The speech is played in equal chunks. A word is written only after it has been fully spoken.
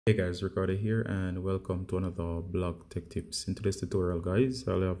Hey guys, Ricardo here and welcome to another blog tech tips. In today's tutorial guys,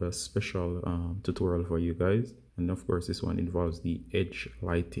 I'll have a special tutorial for you guys, and of course this one involves the edge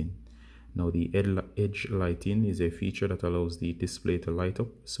lighting. Now the edge lighting is a feature that allows the display to light up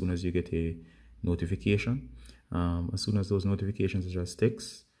as soon as you get a notification. As soon as those notifications such as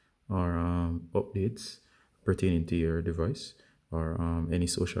text or updates pertaining to your device or any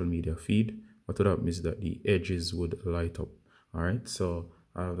social media feed, what would happen is that the edges would light up. Alright, so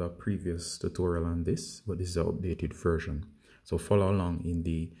I have a previous tutorial on this, but this is an updated version. So follow along in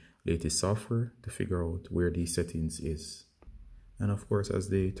the latest software to figure out where the settings is. And of course, as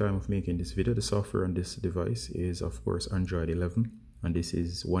the time of making this video, the software on this device is of course Android 11, and this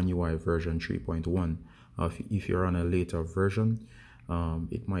is One UI version 3.1. If you're on a later version,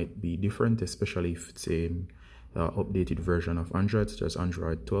 it might be different, especially if it's a updated version of Android, such as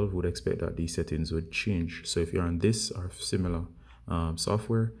Android 12, would expect that the settings would change. So if you're on this or similar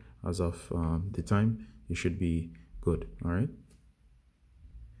software as of the time, you should be good. Alright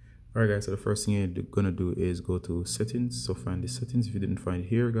guys, so the first thing you're gonna do is go to settings. So find the settings. If you didn't find it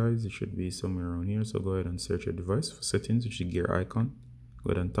here guys, it should be somewhere around here. So go ahead and search your device for settings, which is the gear icon.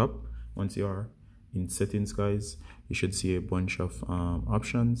 Go ahead and tap. Once you are in settings guys, you should see a bunch of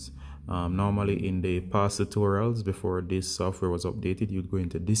options. Normally in the past tutorials before this software was updated, you'd go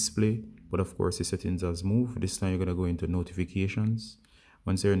into display, but of course the settings has moved. This time you're going to go into notifications.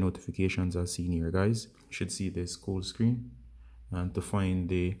 Once your notifications are seen here guys, you should see this cool screen, and to find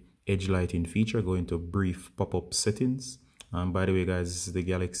the edge lighting feature, go into brief pop-up settings. By the way guys, this is the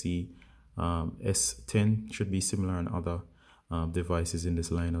Galaxy S10. Should be similar on other devices in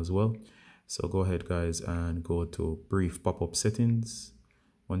this line as well. So go ahead guys and go to brief pop-up settings.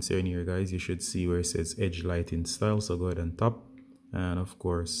 Once you're in here guys, you should see where it says edge lighting style. So go ahead and tap, and of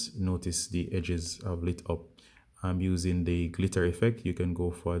course notice the edges have lit up. I'm using the glitter effect. You can go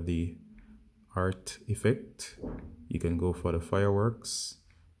for the art effect, you can go for the fireworks,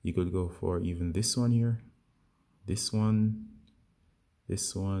 you could go for even this one here, this one,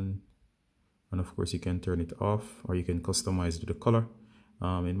 and of course you can turn it off, or you can customize the color.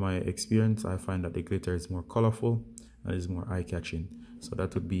 In my experience, I find that the glitter is more colorful and is more eye-catching, so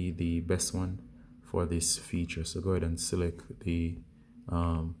that would be the best one for this feature. So go ahead and select the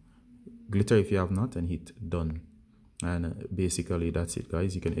glitter if you have not, and hit done. And basically that's it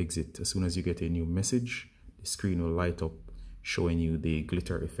guys. You can exit. As soon as you get a new message, the screen will light up showing you the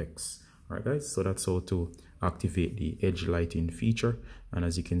glitter effects. Alright guys, so that's how to activate the edge lighting feature. And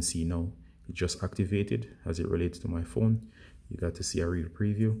as you can see now, it just activated as it relates to my phone. You got to see a real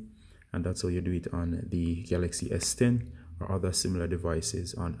preview, and that's how you do it on the Galaxy S10 or other similar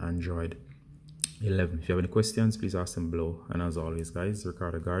devices on Android 11. If you have any questions, please ask them below. And as always guys,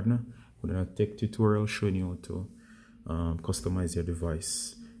 Ricardo Gardner with a tech tutorial showing you how to customize your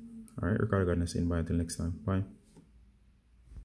device. Alright, Ricardo Gardner saying bye until next time. Bye.